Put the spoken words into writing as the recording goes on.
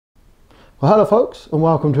Well, hello folks, and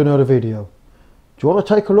welcome to another video. Do you want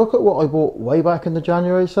to take a look at what I bought way back in the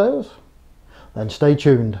January sales? Then stay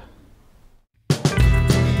tuned.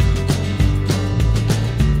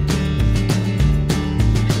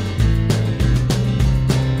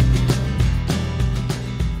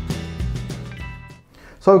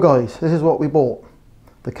 So guys, this is what we bought.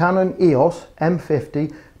 The Canon EOS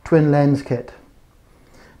M50 twin lens kit.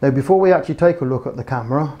 Now before we actually take a look at the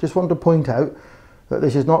camera, just want to point out that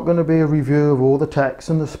this is not going to be a review of all the text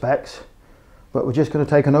and the specs, but we're just going to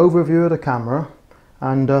take an overview of the camera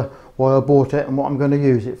and why I bought it and what I'm going to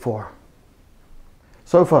use it for.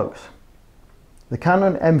 So folks, the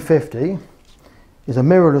Canon M50 is a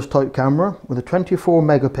mirrorless type camera with a 24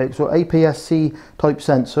 megapixel APS-C type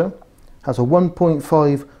sensor, has a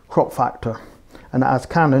 1.5 crop factor, and it has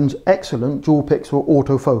Canon's excellent dual pixel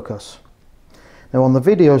autofocus. Now on the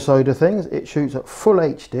video side of things, it shoots at full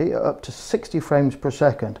HD at up to 60 frames per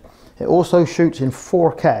second. It also shoots in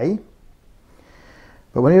 4K,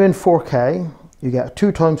 but when you're in 4K, you get a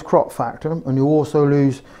 2 times crop factor and you also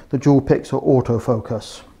lose the dual pixel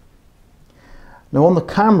autofocus. Now on the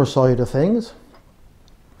camera side of things,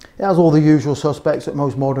 it has all the usual suspects that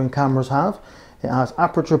most modern cameras have. It has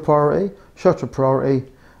aperture priority, shutter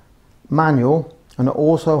priority, manual, and it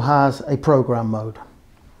also has a program mode.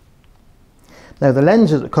 Now the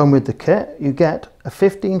lenses that come with the kit, you get a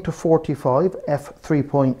 15 to 45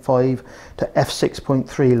 f3.5 to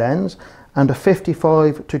f6.3 lens and a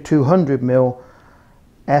 55 to 200 mm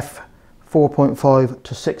f4.5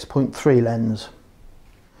 to 6.3 lens.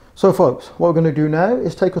 So folks, what we're going to do now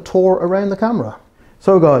is take a tour around the camera.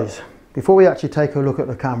 So guys, before we actually take a look at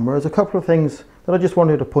the camera, there's a couple of things that I just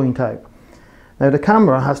wanted to point out. Now the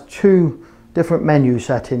camera has two different menu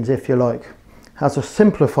settings, if you like. Has a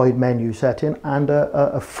simplified menu setting and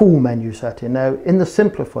a full menu setting. Now in the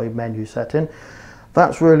simplified menu setting,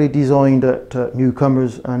 that's really designed at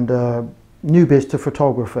newcomers and newbies to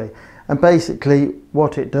photography, and basically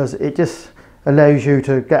what it does, it just allows you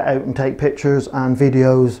to get out and take pictures and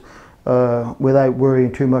videos without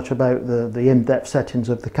worrying too much about the in-depth settings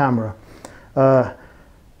of the camera. But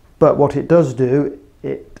what it does do,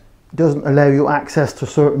 it doesn't allow you access to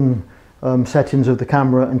certain settings of the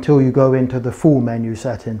camera until you go into the full menu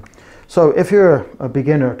setting. So if you're a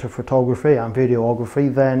beginner to photography and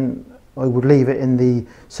videography, then I would leave it in the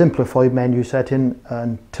simplified menu setting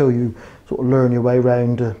until you sort of learn your way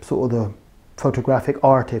around sort of the photographic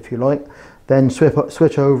art, if you like. Then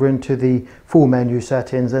switch over into the full menu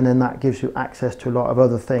settings, and then that gives you access to a lot of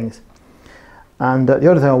other things. And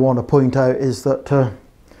the other thing I want to point out is that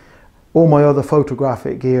all my other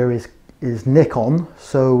photographic gear is Nikon,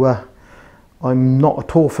 so I'm not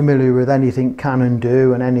at all familiar with anything Canon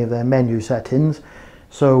do and any of their menu settings,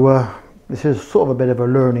 so this is sort of a bit of a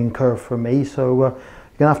learning curve for me, so you're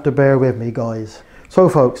gonna have to bear with me guys. So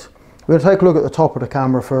folks, we're gonna take a look at the top of the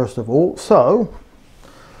camera first of all. So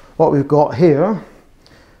what we've got here,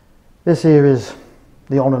 this here is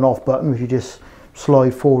the on and off button, which you just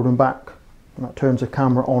slide forward and back, and that turns the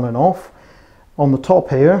camera on and off. On the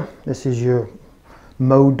top here, this is your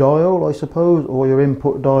mode dial, I suppose, or your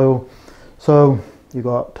input dial. So you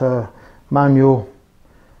got manual,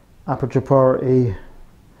 aperture priority,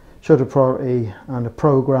 shutter priority, and a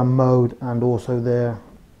program mode, and also there,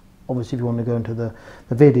 obviously if you want to go into the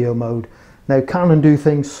video mode. Now Canon do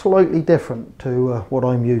things slightly different to what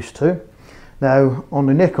I'm used to. Now on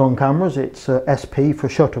the Nikon cameras, it's SP for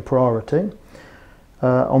shutter priority.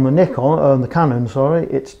 On the Canon, sorry,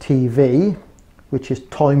 it's TV, which is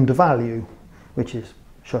timed value, which is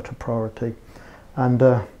shutter priority, and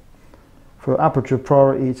for aperture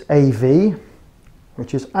priority, it's AV,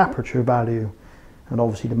 which is aperture value, and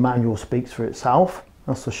obviously the manual speaks for itself.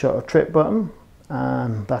 That's the shutter trip button,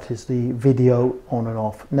 and that is the video on and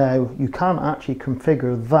off. Now you can actually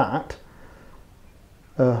configure that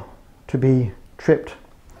to be tripped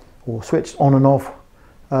or switched on and off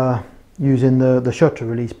using the shutter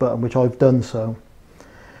release button, which I've done so.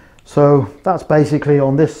 So that's basically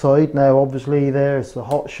on this side. Now obviously there's the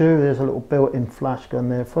hot shoe, there's a little built-in flash gun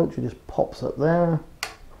there folks, it just pops up there,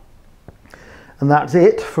 and that's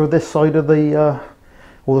it for this side of the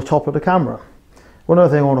or the top of the camera. One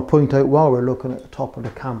other thing I want to point out while we're looking at the top of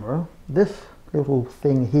the camera, this little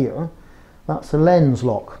thing here, that's a lens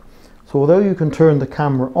lock. So although you can turn the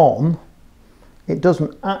camera on, it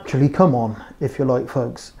doesn't actually come on, if you like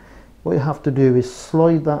folks. What you have to do is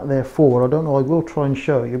slide that there forward. I don't know, I will try and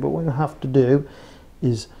show you, but what you have to do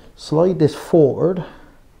is slide this forward,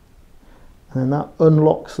 and then that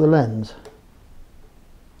unlocks the lens.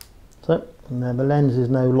 So, and then the lens is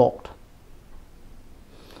now locked.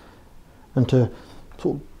 And to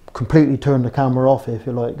sort of completely turn the camera off if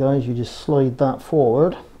you like, guys. You just slide that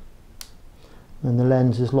forward and the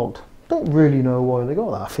lens is locked. Don't really know why they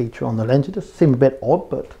got that feature on the lens. It just seemed a bit odd,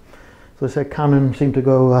 but as I said, Canon seemed to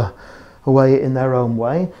go away in their own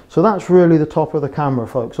way. So that's really the top of the camera,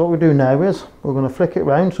 folks. What we do now is we're going to flick it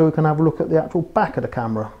around so we can have a look at the actual back of the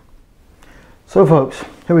camera. So folks,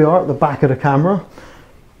 here we are at the back of the camera.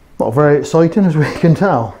 Not very exciting, as we can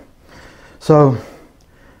tell. So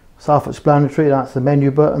self-explanatory, that's the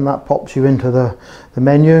menu button that pops you into the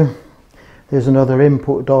menu. There's another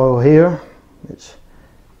input dial here. It's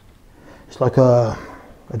like a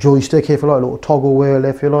joystick, if you like, a little toggle wheel,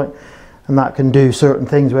 if you like, and that can do certain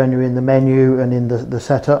things when you're in the menu and in the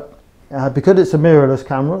setup. Because it's a mirrorless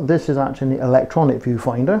camera, this is actually an electronic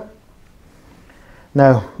viewfinder.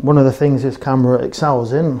 Now, one of the things this camera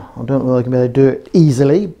excels in, I don't know if I can be able to do it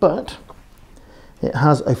easily, but it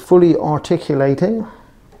has a fully articulating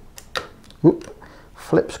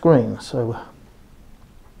flip screen. So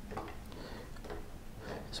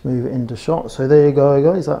let's move it into shot. So there you go,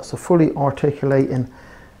 guys, that's a fully articulating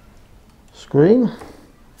screen,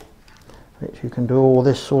 which you can do all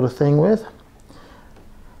this sort of thing with,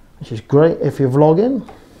 which is great if you're vlogging.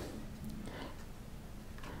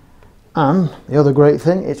 And the other great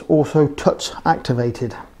thing, it's also touch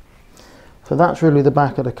activated. So that's really the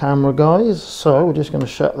back of the camera, guys. So we're just going to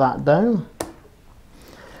shut that down.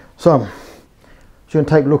 So you're going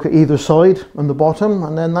to take a look at either side and the bottom,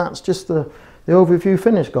 and then that's just the overview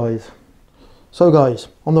finish, guys. So guys,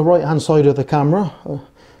 on the right hand side of the camera,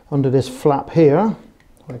 under this flap here,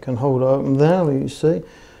 I can hold it open there, you see,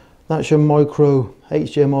 that's your micro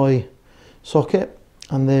HDMI socket,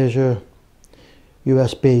 and there's your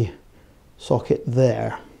USB socket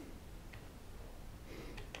there.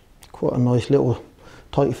 Quite a nice little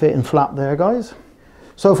tight fitting flap there, guys.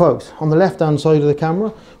 So folks, on the left hand side of the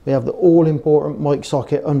camera we have the all important mic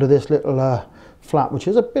socket under this little flap, which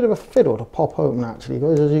is a bit of a fiddle to pop open actually,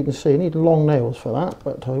 guys. As you can see, you need long nails for that,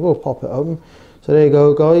 but I will pop it open. So there you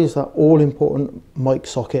go, guys, that all important mic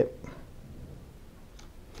socket.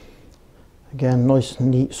 Again, nice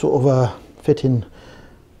neat sort of fitting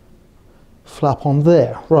flap on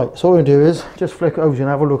there. Right, so what we're going to do is just flick it over and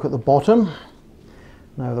have a look at the bottom.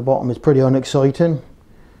 Now the bottom is pretty unexciting.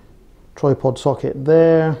 Tripod socket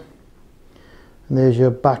there, and there's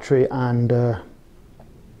your battery and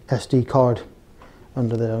SD card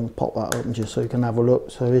under there. I'll pop that open just so you can have a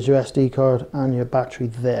look. So there's your SD card and your battery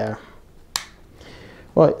there.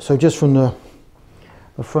 Right, so just from the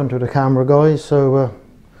front of the camera, guys, so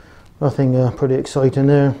nothing pretty exciting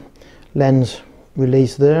there. Lens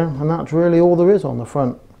release there, and that's really all there is on the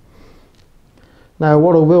front. Now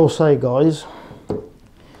what I will say, guys,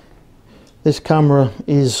 this camera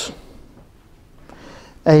is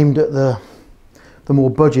aimed at the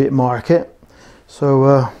more budget market,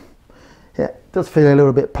 so yeah, it does feel a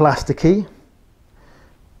little bit plasticky,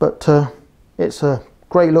 but it's a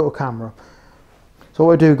great little camera. So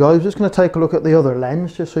what I do, guys, I'm just going to take a look at the other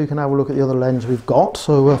lens, just so you can have a look at the other lens we've got.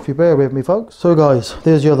 So if you bear with me, folks. So guys,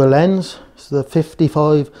 there's the other lens. It's the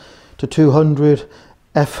 55 to 200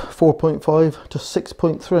 f4.5 to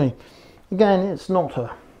 6.3. Again, it's not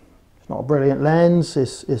a brilliant lens.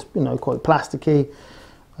 It's you know, quite plasticky.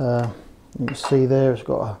 You can see there it's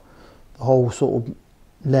got the whole sort of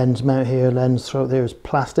lens mount here, lens throat there is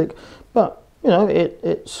plastic, but you know,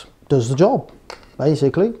 it does the job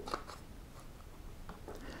basically.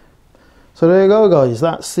 So there you go, guys,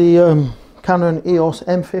 that's the Canon EOS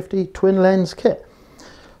M50 twin lens kit.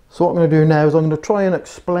 So what I'm going to do now is I'm going to try and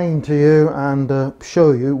explain to you and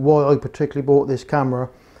show you why I particularly bought this camera,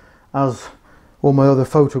 as all my other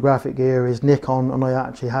photographic gear is Nikon, and I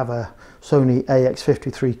actually have a Sony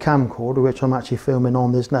AX53 camcorder which I'm actually filming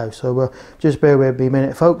on this now. So just bear with me a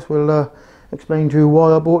minute, folks. We'll explain to you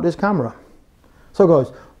why I bought this camera. So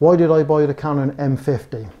guys, why did I buy the Canon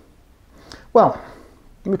M50? Well,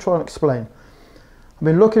 let me try and explain. I've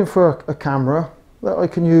been looking for a camera that I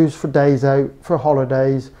can use for days out, for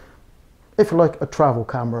holidays, if you like, a travel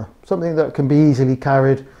camera, something that can be easily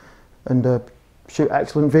carried and shoot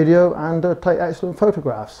excellent video and take excellent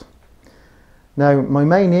photographs. Now my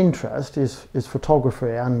main interest is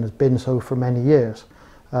photography, and has been so for many years.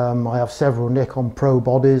 I have several Nikon Pro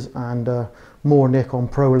bodies and more Nikon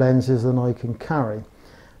Pro lenses than I can carry.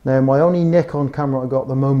 Now my only Nikon camera I got at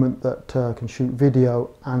the moment that can shoot video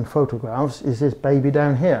and photographs is this baby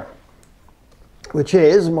down here, which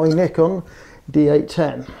is my Nikon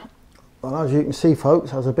D810. Well, as you can see,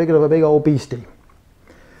 folks, has a big old beastie.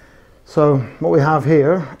 So what we have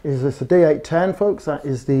here is this D810, folks. That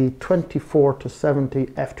is the 24 to 70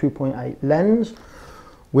 f2.8 lens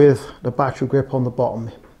with the battery grip on the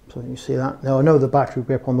bottom. So you see that. Now I know the battery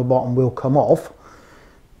grip on the bottom will come off,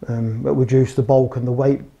 but reduce the bulk and the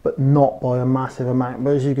weight, but not by a massive amount.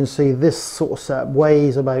 But as you can see, this sort of setup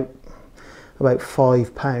weighs about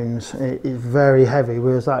 5 pounds. It is very heavy,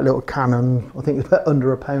 whereas that little Canon, I think it's about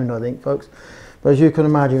under a pound, I think, folks. But as you can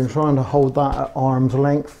imagine, trying to hold that at arm's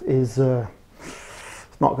length is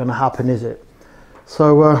it's not going to happen, is it?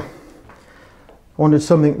 So I wanted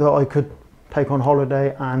something that I could take on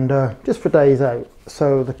holiday and just for days out.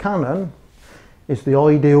 So the Canon is the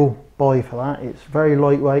ideal buy for that. It's very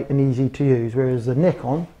lightweight and easy to use, whereas the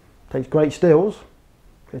Nikon takes great stills,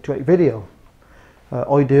 takes great video.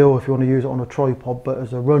 Ideal if you want to use it on a tripod, but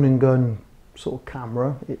as a run and gun sort of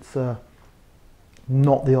camera, it's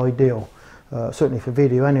not the ideal, certainly for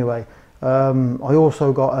video anyway. I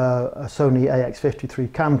also got a Sony AX53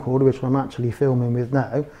 camcorder, which I'm actually filming with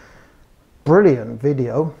now. Brilliant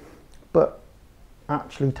video, but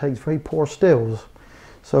actually takes very poor stills.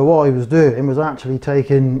 So what I was doing was actually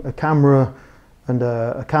taking a camera and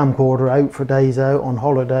a camcorder out for days out on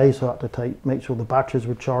holiday, so I had to make sure the batteries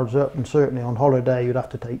were charged up, and certainly on holiday you'd have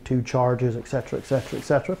to take 2 chargers, etc, etc,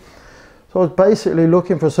 etc. So I was basically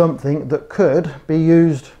looking for something that could be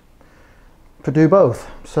used to do both.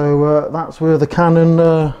 So that's where the Canon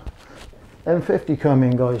M50 come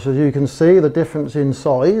in, guys. As you can see, the difference in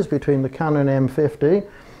size between the Canon M50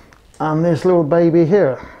 and this little baby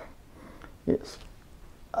here, it's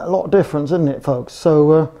a lot of difference, isn't it, folks?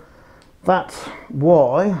 So that's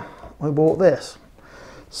why I bought this.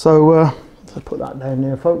 So let's put that down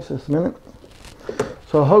there, folks, just a minute.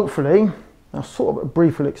 So hopefully I sort of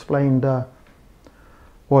briefly explained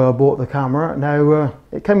why I bought the camera. Now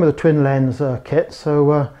it came with a twin lens kit,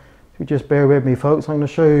 so if you just bear with me, folks, I'm going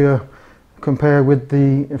to show you, compare with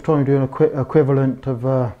the, if trying to do an equivalent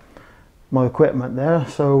of my equipment there.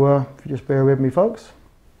 So if you just bear with me, folks.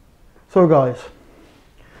 So guys,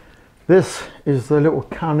 this is the little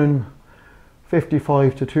Canon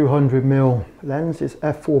 55 to 200mm lens. It's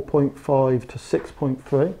f4.5 to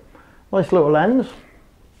 6.3. Nice little lens.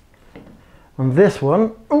 And this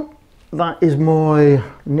one, oh, that is my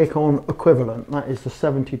Nikon equivalent. That is the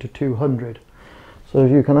 70 to 200. So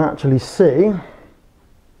as you can actually see,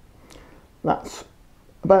 that's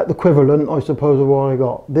about the equivalent, I suppose, of what I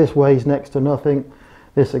got. This weighs next to nothing.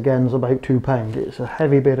 This again is about £2. It's a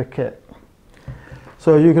heavy bit of kit.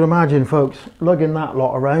 So as you can imagine, folks, lugging that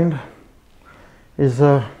lot around is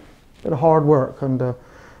a bit of hard work, and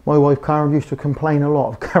my wife Karen used to complain a lot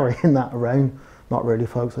of carrying that around. Not really,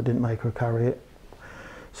 folks, I didn't make her carry it.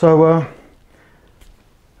 So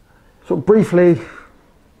briefly,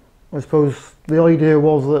 I suppose the idea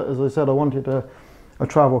was that, as I said, I wanted a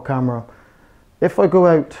travel camera. If I go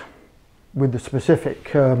out with the specific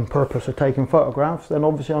purpose of taking photographs, then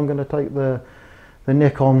obviously I'm going to take the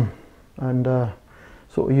Nikon and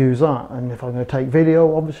sort of use that. And if I'm going to take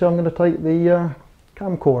video, obviously I'm going to take the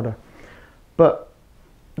camcorder. But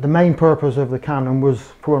the main purpose of the Canon was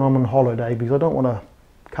for when I'm on holiday, because I don't want to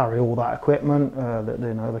carry all that equipment,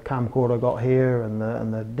 the camcorder I got here and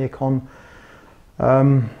the Nikon,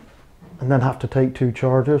 and then have to take 2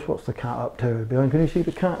 chargers. What's the cat up to behind? Can you see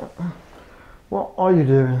the cat? What are you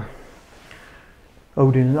doing?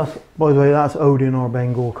 Odin, that's, by the way, that's Odin or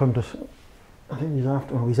Bengal come to, I think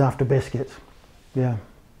he's after biscuits. Yeah,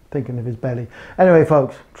 thinking of his belly. Anyway,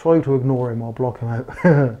 folks, try to ignore him or block him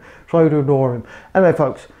out. Try to ignore him. Anyway,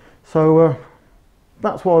 folks, so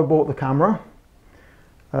that's why I bought the camera.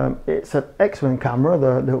 It's an excellent camera,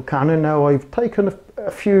 the little Canon. Now I've taken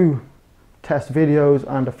a few test videos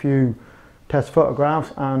and a few test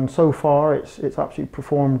photographs, and so far it's actually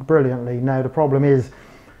performed brilliantly. Now the problem is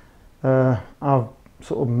I've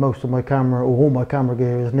sort of most of my camera, or all my camera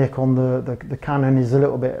gear is Nikon. The Canon is a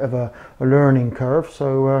little bit of a learning curve,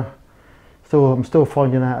 so I'm still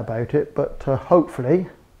finding out about it, but hopefully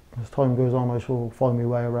as time goes on I shall find my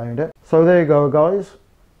way around it. So there you go, guys,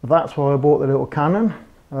 that's why I bought the little Canon.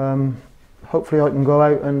 Hopefully I can go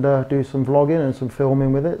out and do some vlogging and some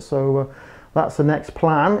filming with it. So that's the next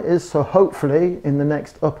plan, is so hopefully in the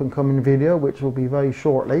next up and coming video, which will be very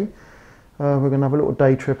shortly, we're going to have a little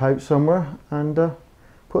day trip out somewhere and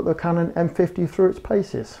put the Canon M50 through its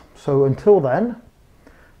paces. So until then,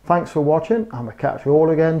 thanks for watching, and we'll catch you all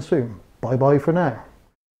again soon. Bye bye for now.